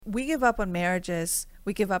we give up on marriages,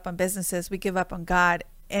 we give up on businesses, we give up on God.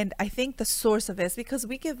 And I think the source of it is because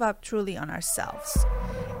we give up truly on ourselves.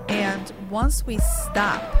 And once we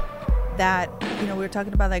stop that, we were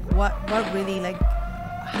talking about like what really, like,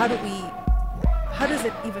 how does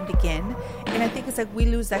it even begin? And I think it's like we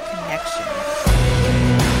lose that connection.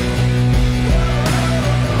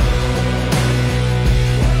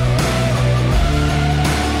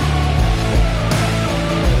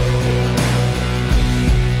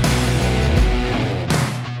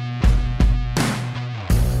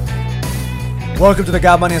 Welcome to the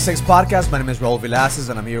God, Money, and Sex podcast. My name is Raul Velasquez,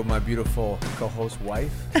 and I'm here with my beautiful co-host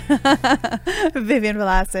wife, Vivian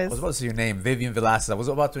Velasquez. I was about to say your name, Vivian Velasquez. I was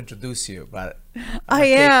about to introduce you, but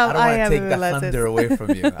I don't want to take that thunder away from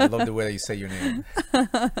you. I love the way that you say your name,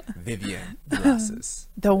 Vivian Velasquez.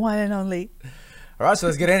 The one and only. All right, so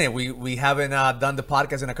let's get in it. We haven't done the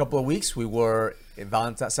podcast in a couple of weeks. We were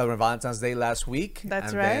celebrating Valentine's Day last week. That's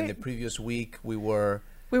and right. And then the previous week we were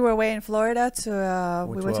away in Florida to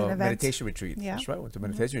we went to an event. Meditation retreat. Yeah. That's right. We went to a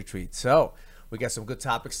meditation retreat. So we got some good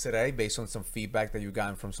topics today based on some feedback that you've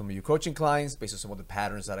gotten from some of your coaching clients, based on some of the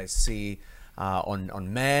patterns that I see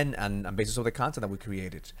on men, and based on some of the content that we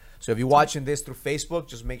created. So if you're watching this through Facebook,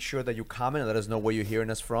 just make sure that you comment and let us know where you're hearing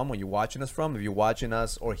us from, where you're watching us from. If you're watching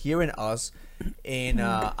us or hearing us in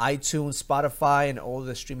iTunes, Spotify, and all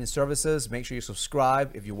the streaming services, make sure you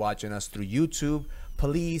subscribe. If you're watching us through YouTube,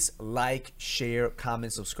 please like, share,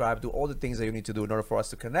 comment, subscribe, do all the things that you need to do in order for us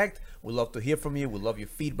to connect. We love to hear from you. We love your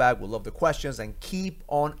feedback. We love the questions, and keep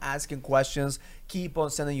on asking questions. Keep on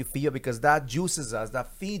sending your feedback, because that juices us,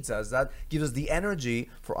 that feeds us, that gives us the energy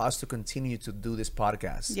for us to continue to do this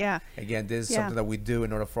podcast. Yeah. Again, this is something that we do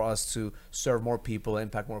in order for us to serve more people,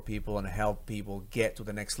 impact more people, and help people get to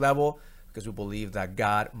the next level. Because we believe that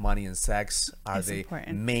God, money, and sex are the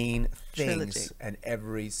main things in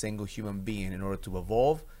every single human being in order to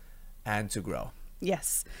evolve and to grow.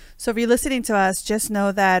 Yes. So if you're listening to us, just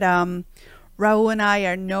know that Raul and I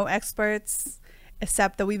are no experts,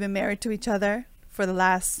 except that we've been married to each other for the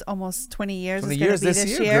last almost 20 years. 20 years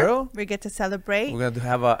this year, girl. We get to celebrate. We're going to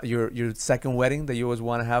have your second wedding that you always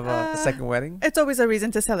want to have a second wedding. It's always a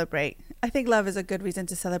reason to celebrate. I think love is a good reason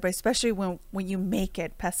to celebrate, especially when you make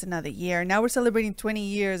it past another year. Now we're celebrating 20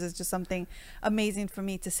 years. It's just something amazing for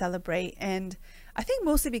me to celebrate. And I think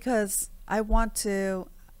mostly because I want to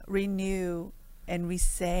renew and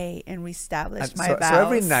re-say and reestablish my vows. So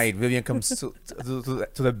every night Vivian comes to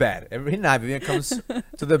the bed. Every night Vivian comes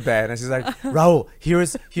to the bed and she's like, Raul,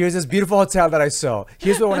 here's this beautiful hotel that I saw.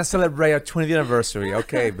 Here's what I want to celebrate our 20th anniversary.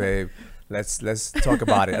 Okay, babe. Let's talk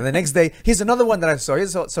about it. And the next day, here's another one that I saw.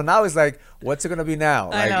 So now it's like, what's it gonna be now?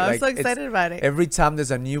 I know. I'm so excited about it. Every time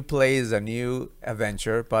there's a new place, a new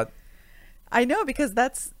adventure. But I know, because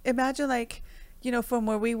imagine like, from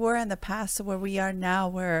where we were in the past to where we are now,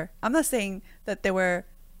 where I'm not saying that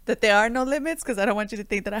there are no limits, because I don't want you to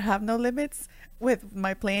think that I have no limits with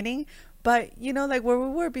my planning. But, like where we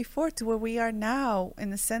were before to where we are now, in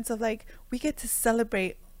the sense of like, we get to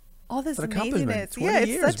celebrate all this amazingness. 20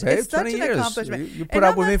 years, babe. It's such an accomplishment. You put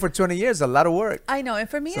up with me for 20 years, a lot of work. I know. And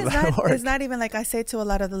for me, it's not even like I say to a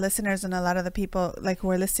lot of the listeners and a lot of the people like who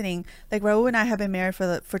are listening, like Raul and I have been married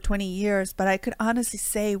for 20 years, but I could honestly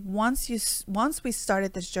say once we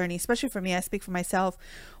started this journey, especially for me, I speak for myself,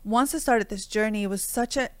 once I started this journey, it was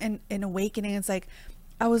such an awakening. It's like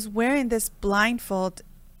I was wearing this blindfold,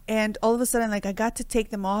 and all of a sudden, like I got to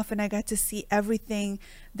take them off and I got to see everything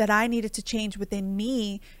that I needed to change within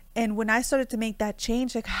me. And when I started to make that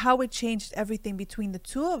change, like how it changed everything between the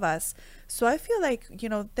two of us. So I feel like,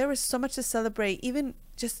 there was so much to celebrate, even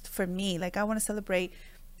just for me. Like I want to celebrate.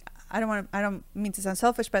 I don't mean to sound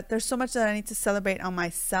selfish, but there's so much that I need to celebrate on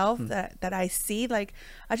myself that I see. Like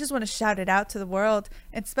I just want to shout it out to the world,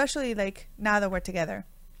 and especially like now that we're together.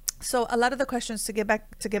 So a lot of the questions to get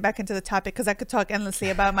back into the topic, because I could talk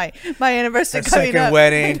endlessly about my anniversary coming up. Second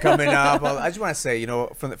wedding coming up. Well, I just want to say,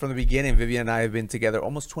 from the beginning, Vivian and I have been together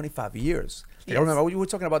almost 25 years. Yes. I remember we were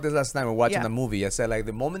talking about this last night when we were watching the movie. I said, like,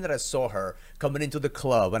 the moment that I saw her coming into the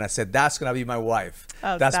club, and I said, that's gonna be my wife.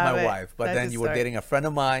 Oh, that's my wife. But that's then you were dating a friend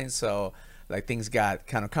of mine, so like things got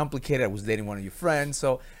kind of complicated. I was dating one of your friends.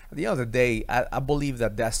 So at the end of the day, I believe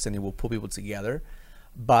that destiny will put people together.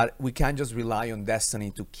 But we can't just rely on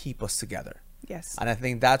destiny to keep us together. Yes. And I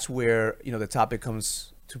think that's where, the topic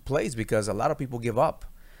comes to place, because a lot of people give up.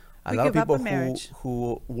 A lot of people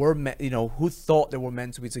who were, who thought they were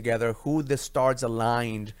meant to be together, who the stars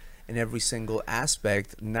aligned in every single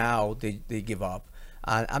aspect, now they give up.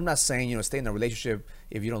 And I'm not saying, stay in a relationship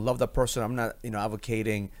if you don't love that person. I'm not,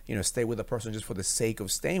 advocating, stay with the person just for the sake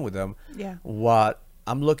of staying with them. Yeah. What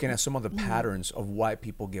I'm looking at some of the patterns of why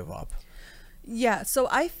people give up. Yeah, so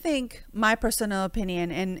I think my personal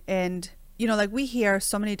opinion, and you know, like we hear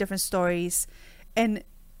so many different stories, and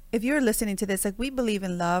if you're listening to this, like we believe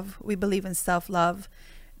in love, we believe in self-love.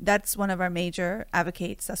 That's one of our major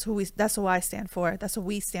advocates. That's who I stand for. That's what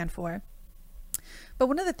we stand for. But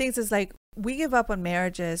one of the things is like we give up on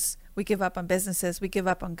marriages, we give up on businesses, we give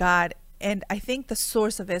up on God. And I think the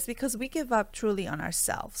source of it is because we give up truly on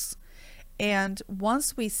ourselves. And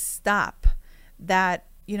once we stop that,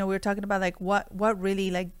 you know, we were talking about like what really,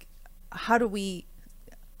 like, how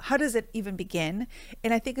does it even begin?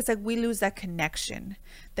 And I think it's like we lose that connection,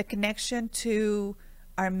 the connection to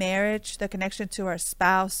our marriage, the connection to our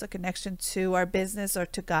spouse, the connection to our business or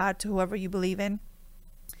to God, to whoever you believe in,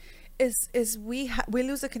 is we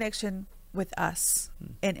lose the connection with us.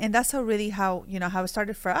 And that's how it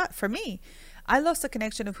started for me. I lost the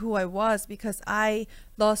connection of who I was because I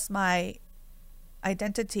lost my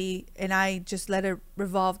identity and I just let it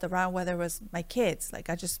revolve around whether it was my kids. Like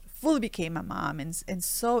I just fully became a mom and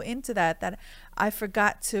so into that I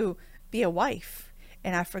forgot to be a wife,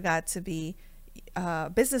 and I forgot to be a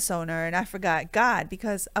business owner, and I forgot God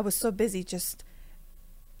because I was so busy just,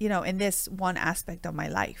 you know, in this one aspect of my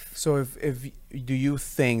life. So if do you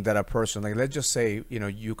think that a person, like, let's just say, you know,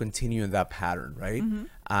 you continue in that pattern, right?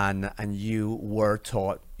 And you were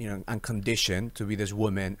taught, you know, and conditioned to be this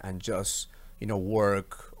woman and just, you know,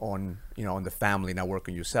 work on, you know, on the family, not work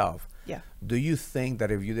on yourself. Yeah. Do you think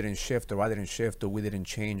that if you didn't shift, or I didn't shift, or we didn't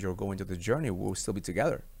change or go into the journey, we'll still be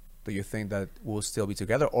together? Do you think that we'll still be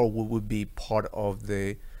together, or we would be part of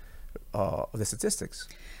the statistics?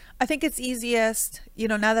 I think it's easiest, you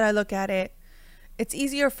know, now that I look at it, it's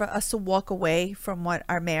easier for us to walk away from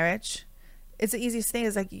our marriage. It's the easiest thing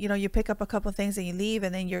is like, you know, you pick up a couple of things and you leave,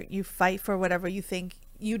 and then you fight for whatever you think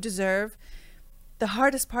you deserve. The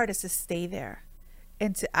hardest part is to stay there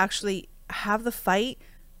and to actually have the fight,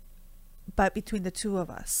 but between the two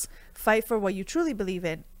of us. Fight for what you truly believe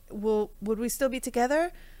in. Would we still be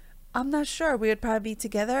together? I'm not sure. We would probably be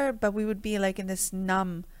together, but we would be like in this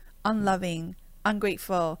numb, unloving,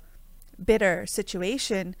 ungrateful, bitter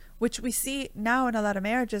situation, which we see now in a lot of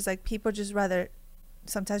marriages. Like people just rather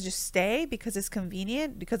sometimes just stay because it's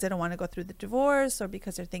convenient, because they don't want to go through the divorce, or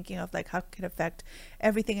because they're thinking of like how it could affect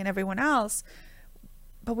everything and everyone else.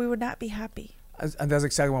 But we would not be happy. And that's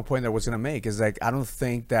exactly one point that I was going to make, is like, I don't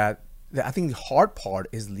think I think the hard part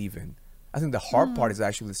is leaving. I think the hard part is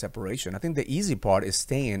actually the separation. I think the easy part is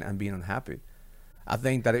staying and being unhappy. I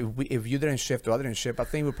think that if you didn't shift or I didn't shift, I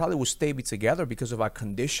think we probably would be together because of our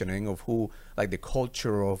conditioning of who, like the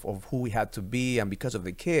culture of who we had to be, and because of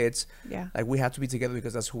the kids. Yeah. Like we had to be together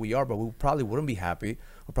because that's who we are, but we probably wouldn't be happy.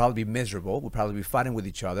 We'd probably be miserable. We'd probably be fighting with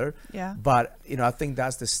each other. Yeah. But, you know, I think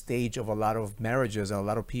that's the stage of a lot of marriages and a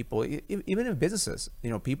lot of people, even in businesses.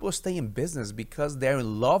 You know, people stay in business because they're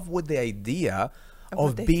in love with the idea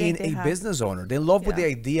of being a business owner. They love with the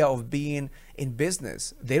idea of being in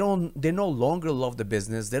business. They no longer love the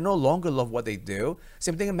business. They no longer love what they do.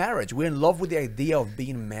 Same thing in marriage. We're in love with the idea of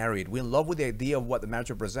being married. We're in love with the idea of what the marriage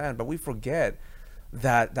represents, but we forget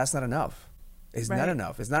that that's not enough. It's not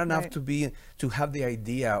enough. It's not enough to have the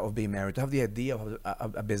idea of being married, to have the idea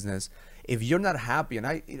of a business. If you're not happy, and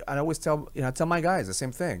I always tell my guys the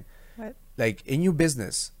same thing. Right. Like in your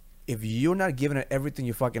business, if you're not giving it everything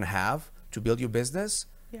you fucking have to build your business,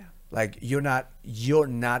 like you're not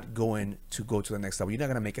going to go to the next level. You're not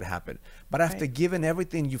gonna make it happen. But after giving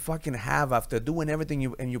everything you fucking have, after doing everything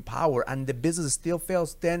in your power, and the business still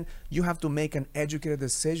fails, then you have to make an educated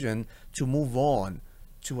decision to move on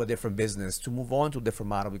to a different business, to move on to a different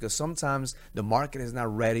model, because sometimes the market is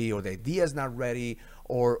not ready, or the idea is not ready,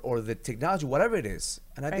 or the technology, whatever it is.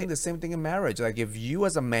 And I think the same thing in marriage. Like if you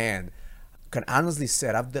as a man can honestly say,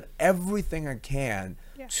 I've done everything I can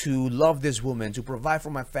to love this woman, to provide for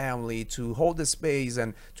my family, to hold the space,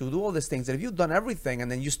 and to do all these things. And if you've done everything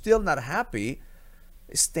and then you're still not happy,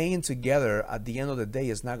 staying together at the end of the day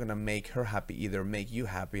is not going to make her happy either, make you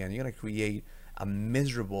happy, and you're going to create a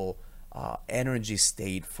miserable energy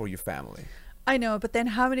state for your family. I know, but then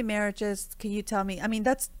how many marriages can you tell me? I mean,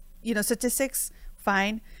 that's, you know, statistics,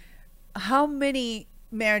 fine. How many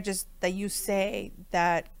marriages that you say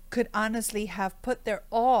that could honestly have put their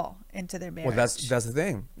all into their marriage? Well, that's the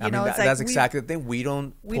thing. That's like exactly the thing. We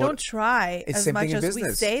don't try as much as we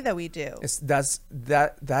say that we do.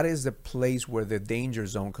 That is the place where the danger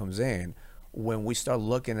zone comes in, when we start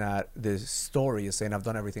looking at the story and saying, I've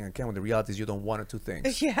done everything I can, when the reality is you don't one or two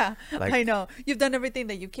things. Yeah, like, I know. You've done everything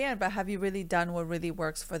that you can, but have you really done what really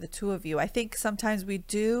works for the two of you? I think sometimes we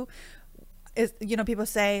do. You know, people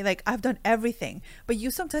say like, I've done everything, but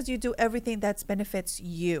sometimes you do everything that benefits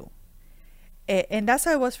you. And that's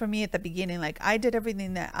how it was for me at the beginning. Like I did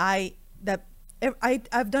everything that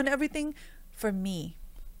I've done everything for me.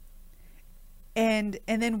 And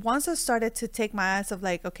then once I started to take my eyes of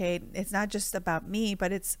like, okay, it's not just about me,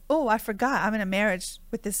 but it's, oh, I forgot I'm in a marriage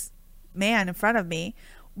with this man in front of me.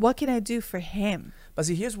 What can I do for him? But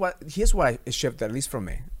see, here's why it shifted, at least for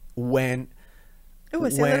me. When a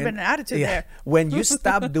little bit of an attitude there. When you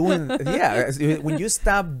stop doing, when you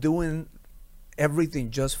stop doing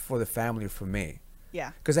everything just for the family, for me.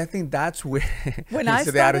 Yeah. Because I think that's where when I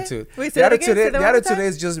started, the attitude. Wait, the attitude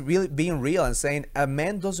is just really being real and saying a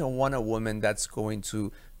man doesn't want a woman that's going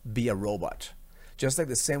to be a robot. Just like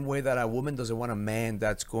the same way that a woman doesn't want a man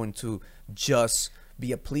that's going to just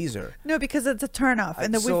be a pleaser. No, because it's a turnoff,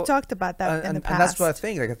 and we've talked about that in the past. And that's what I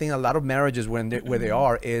think. Like I think a lot of marriages where they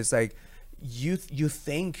are is like you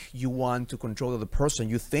think you want to control the person.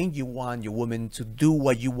 You think you want your woman to do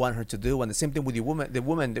what you want her to do, and the same thing with your woman. The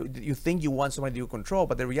woman, you think you want somebody to control,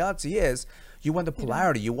 but the reality is you want the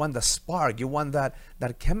polarity, you want the spark, you want that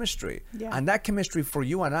chemistry, and that chemistry for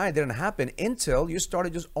you and I didn't happen until you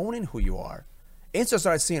started just owning who you are. Until you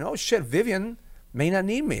started seeing, oh shit, Vivian may not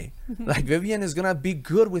need me. Like Vivian is gonna be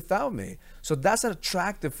good without me. So that's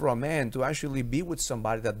attractive for a man to actually be with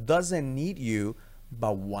somebody that doesn't need you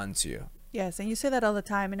but wants you. Yes, and you say that all the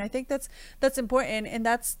time, and I think that's important, and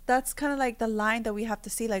that's kind of like the line that we have to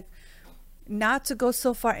see, like not to go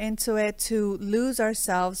so far into it to lose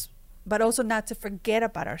ourselves, but also not to forget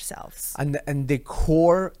about ourselves. And the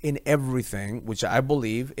core in everything, which I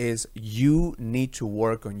believe, is you need to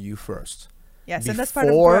work on you first. Yes, and that's part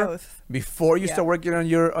of growth. Before you start working on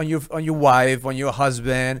your wife, on your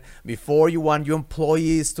husband, before you want your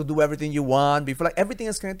employees to do everything you want, before like everything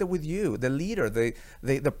is connected with you, the leader,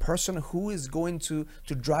 the person who is going to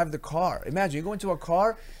drive the car. Imagine you go into a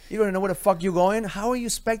car, you don't know where the fuck you're going. How are you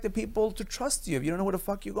expect the people to trust you if you don't know where the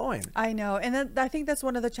fuck you're going? I know, and then I think that's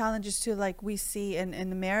one of the challenges too. Like we see in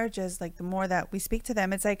the marriages, like the more that we speak to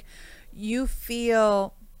them, it's like you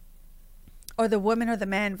feel, or the woman or the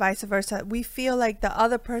man, vice versa, we feel like the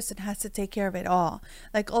other person has to take care of it all.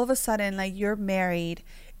 Like all of a sudden, like you're married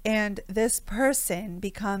and this person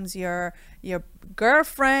becomes your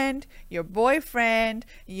girlfriend, your boyfriend,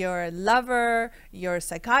 your lover, your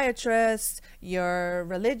psychiatrist, your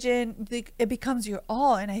religion. It becomes your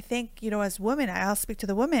all. And I think, as women, I'll speak to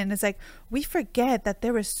the women, it's like we forget that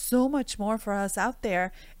there is so much more for us out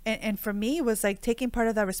there. And for me, it was like taking part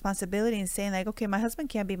of that responsibility and saying like, okay, my husband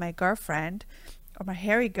can't be my girlfriend or my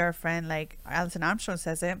hairy girlfriend, like Alison Armstrong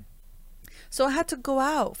says it. So I had to go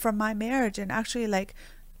out from my marriage, and actually like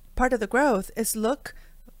part of the growth is look,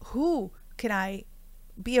 who can I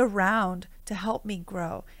be around to help me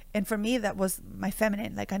grow? And for me, that was my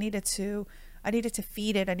feminine. Like I needed to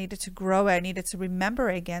feed it. I needed to grow it. I needed to remember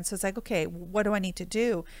it again. So it's like, okay, what do I need to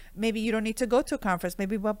do? Maybe you don't need to go to a conference.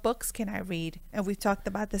 Maybe what books can I read? And we've talked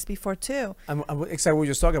about this before too. I'm excited what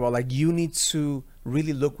you're talking about. Like you need to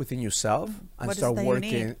really look within yourself and start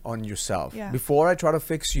working on yourself. Yeah. Before I try to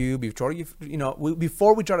fix you, before we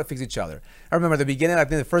try to fix each other. I remember at the beginning, I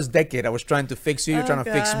think the first decade, I was trying to fix you, you're trying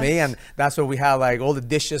to fix me. And that's where we had like all the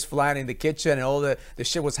dishes flying in the kitchen and all the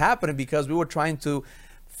shit was happening because we were trying to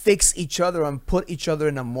fix each other and put each other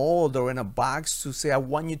in a mold or in a box to say, I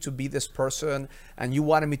want you to be this person and you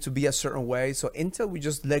wanted me to be a certain way. So until we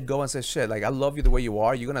just let go and say, shit, like I love you the way you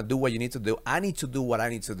are. You're going to do what you need to do. I need to do what I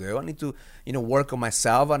need to do. I need to, work on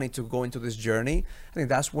myself. I need to go into this journey. I think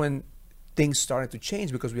that's when things started to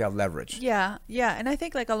change because we have leverage. Yeah. And I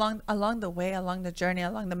think like along the way, along the journey,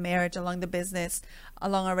 along the marriage, along the business,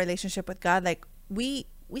 along our relationship with God, like we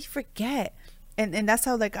forget. And that's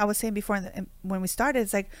how, like I was saying before when we started,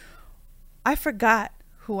 it's like I forgot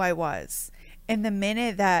who I was. And the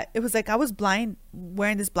minute that it was like I was blind,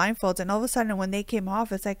 wearing this blindfolds, and all of a sudden when they came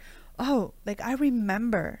off, it's like, oh, like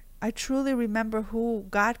I truly remember who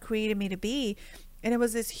God created me to be. And it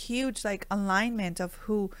was this huge like alignment of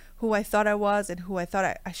who I thought I was and who I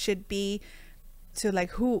thought I should be to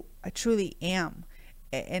like who I truly am.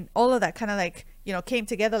 And all of that kind of like, came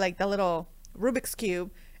together like the little Rubik's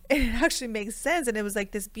Cube. And it actually makes sense. And it was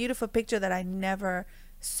like this beautiful picture that I never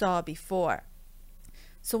saw before.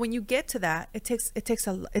 So when you get to that,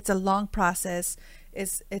 it's a long process.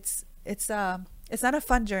 It's not a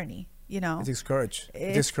fun journey, It takes courage.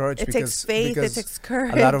 It takes faith. It takes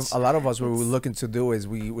courage. A lot of us, what we're looking to do is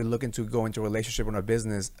we're looking to go into a relationship in our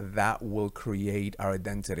business that will create our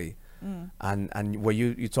identity. And what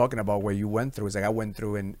you're talking about, where you went through, is like I went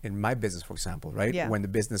through in my business, for example, right? Yeah. When the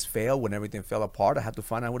business failed, when everything fell apart, I had to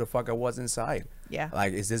find out who the fuck I was inside. Yeah.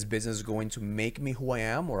 Like, is this business going to make me who I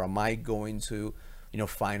am, or am I going to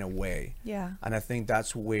find a way. Yeah. And I think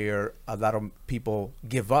that's where a lot of people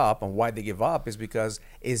give up, and why they give up is because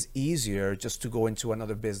it's easier just to go into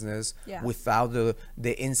another business without the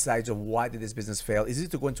insights of why did this business fail. It's easy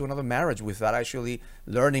to go into another marriage without actually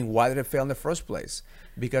learning why did it fail in the first place.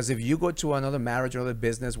 Because if you go to another marriage or another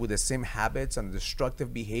business with the same habits and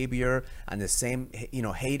destructive behavior and the same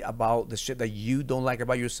hate about the shit that you don't like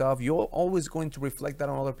about yourself, you're always going to reflect that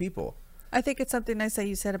on other people. I think it's something nice that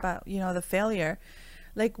you said about, the failure.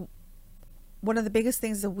 Like, one of the biggest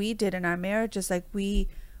things that we did in our marriage is like we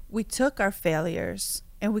took our failures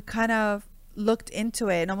and we kind of looked into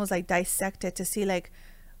it and almost like dissected to see like,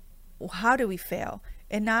 how do we fail?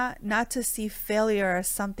 And not to see failure as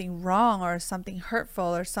something wrong or something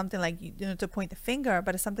hurtful or something like, to point the finger,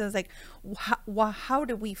 but it's something that's like, how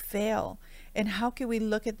do we fail? And how can we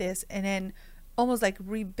look at this and then almost like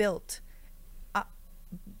retrack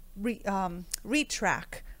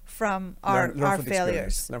from our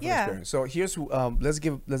failures. Learn from experience. So here's let's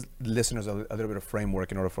give listeners a little bit of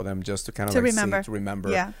framework in order for them just to kind of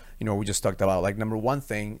remember. Yeah. We just talked about like number one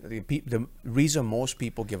thing, the reason most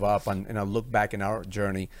people give up, and I look back in our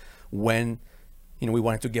journey when we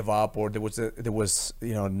wanted to give up, or there was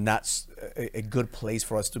not a good place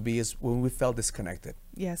for us to be, is when we felt disconnected.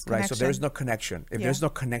 Yes, right. So there's no connection. If there's no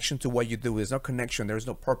connection to what you do, there's no connection. There's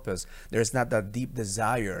no purpose. There's not that deep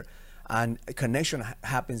desire, and connection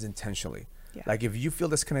happens intentionally. Yeah. Like if you feel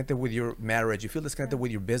disconnected with your marriage, you feel disconnected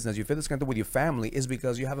with your business, you feel disconnected with your family, is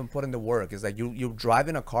because you haven't put in the work. It's like you're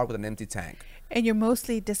driving a car with an empty tank. And you're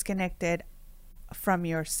mostly disconnected from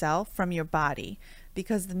yourself, from your body.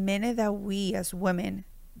 Because the minute that we as women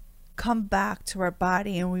come back to our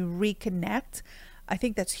body and we reconnect, I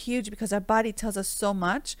think that's huge, because our body tells us so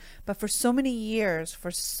much. But for so many years,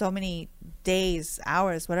 for so many days,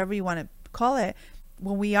 hours, whatever you want to call it,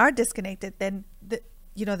 when we are disconnected, then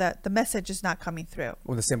the message is not coming through.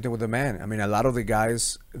 Well, the same thing with the man. I mean, a lot of the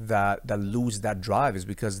guys that lose that drive is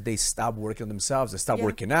because they stop working on themselves. They stop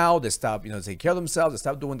working out. They stop, taking care of themselves. They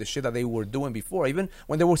stop doing the shit that they were doing before. Even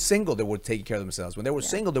when they were single, they were taking care of themselves. When they were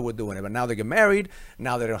single, they were doing it. But now they get married.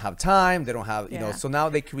 Now they don't have time. They don't have, so now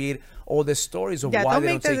they create all the stories of why they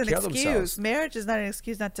don't take care of themselves. Marriage is not an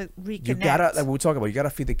excuse not to reconnect. You gotta, like we talk about, you gotta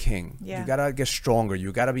feed the king. You gotta get stronger.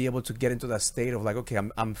 You gotta be able to get into that state of like, okay,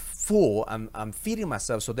 I'm full. I'm feeding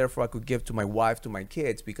myself, so therefore I could give to my wife, to my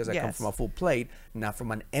kids, because I come from a full plate, not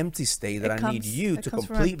from an empty state that I need you to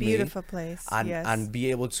complete me. Beautiful place. And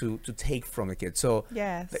be able to take from the kids. So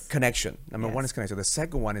the connection. Number one is connection. The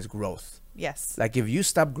second one is growth. Yes. Like if you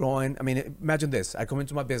stop growing, I mean, imagine this. I come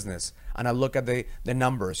into my business and I look at the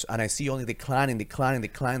numbers and I see only declining.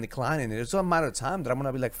 And it's a matter of time that I'm going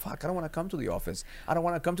to be like, fuck, I don't want to come to the office. I don't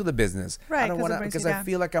want to come to the business. Right. I don't want to, because I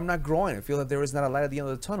feel like I'm not growing. I feel that there is not a light at the end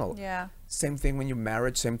of the tunnel. Yeah. Same thing when you're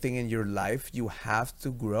married, same thing in your life. You have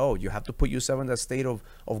to grow. You have to put yourself in that state of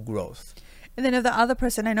growth. And then if the other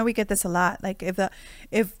person, I know we get this a lot, like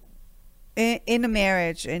if in a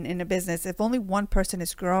marriage, in a business, if only one person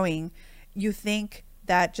is growing, you think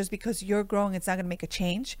that just because you're growing, it's not going to make a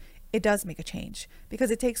change. It does make a change, because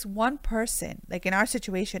it takes one person. Like in our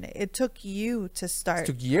situation, it took you to start. It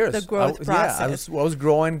took years. The growth process. I was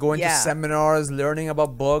growing, going to seminars, learning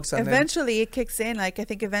about books. And eventually it kicks in. Like I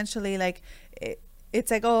think eventually, like it's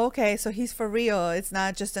like, oh, okay, so he's for real. It's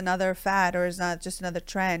not just another fad, or it's not just another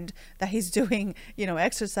trend that he's doing,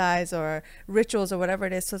 exercise or rituals or whatever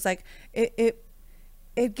it is. So it's like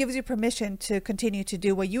it gives you permission to continue to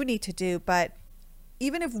do what you need to do. But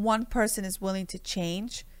even if one person is willing to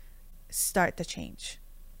change, start the change.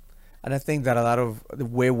 And I think that a lot of the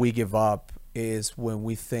way we give up is when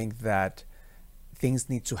we think that things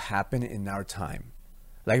need to happen in our time.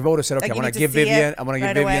 Like if I would have said, okay, I'm going to give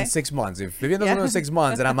Vivian 6 months. If Vivian doesn't know 6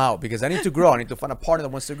 months, then I'm out, because I need to grow. I need to find a partner that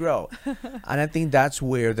wants to grow. And I think that's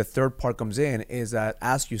where the third part comes in, is that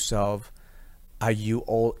ask yourself, are you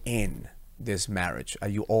all in this marriage? Are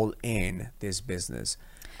you all in this business?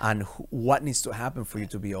 And what needs to happen for you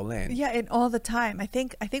to be all in? Yeah, and all the time. I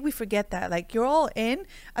think we forget that. Like you're all in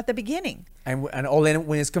at the beginning. And all in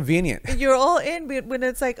when it's convenient. You're all in when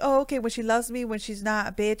it's like, oh, okay, when she loves me, when she's not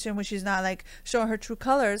a bitch, and when she's not like showing her true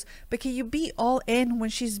colors. But can you be all in when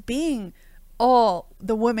she's being all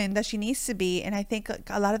the woman that she needs to be? And I think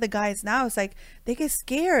a lot of the guys now, it's like they get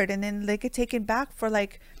scared, and then they get taken back for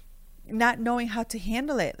like not knowing how to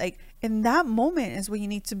handle it. Like in that moment is when you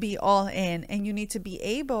need to be all in, and you need to be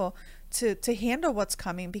able to handle what's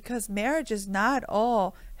coming, because marriage is not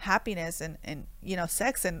all happiness and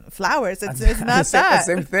sex and flowers. It's not that. The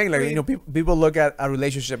same thing. Like people look at a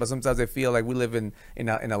relationship and sometimes they feel like we live in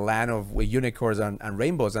a land of with unicorns and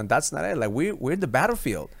rainbows, and that's not it. Like we're in the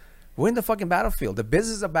battlefield. We're in the fucking battlefield. The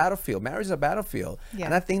business is a battlefield. Marriage is a battlefield. Yeah.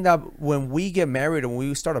 And I think that when we get married and when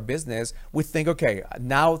we start a business, we think, okay,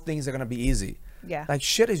 now things are going to be easy. Yeah. Like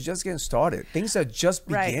shit is just getting started. Things are just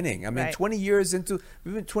beginning. I mean, 20 years into,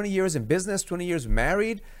 we've been 20 years in business, 20 years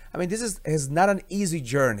married. I mean, this is not an easy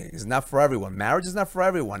journey. It's not for everyone. Marriage is not for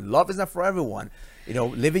everyone. Love is not for everyone. You know,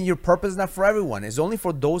 living your purpose is not for everyone. It's only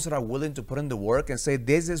for those that are willing to put in the work and say,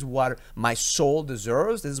 this is what my soul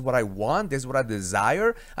deserves. This is what I want. This is what I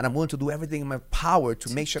desire. And I'm willing to do everything in my power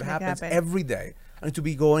to make sure it happens every day. And to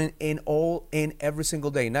be going in every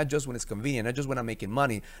single day, not just when it's convenient, not just when I'm making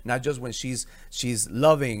money, not just when she's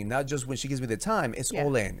loving, not just when she gives me the time. It's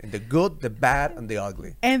all in the good, the bad, and the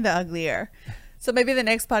ugly. And the uglier. So maybe the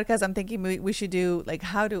next podcast, I'm thinking we should do like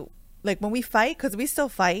when we fight, because we still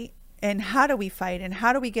fight, and how do we fight, and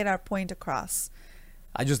how do we get our point across?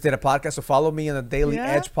 I just did a podcast, so follow me on the Daily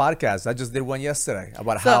Edge podcast. I just did one yesterday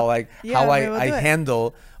about how I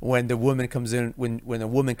handle when the woman comes in when a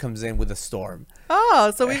woman comes in with a storm.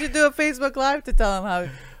 Oh, so we should do a Facebook Live to tell them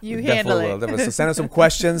how you handle it. So send us some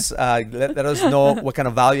questions. Let us know what kind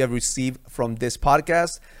of value I've received from this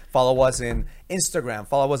podcast. Follow us in Instagram.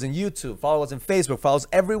 Follow us in YouTube. Follow us in Facebook. Follow us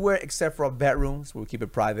everywhere except for our bedrooms. We'll keep it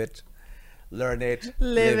private. Learn it,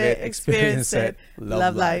 live it, experience it.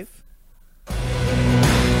 Love life.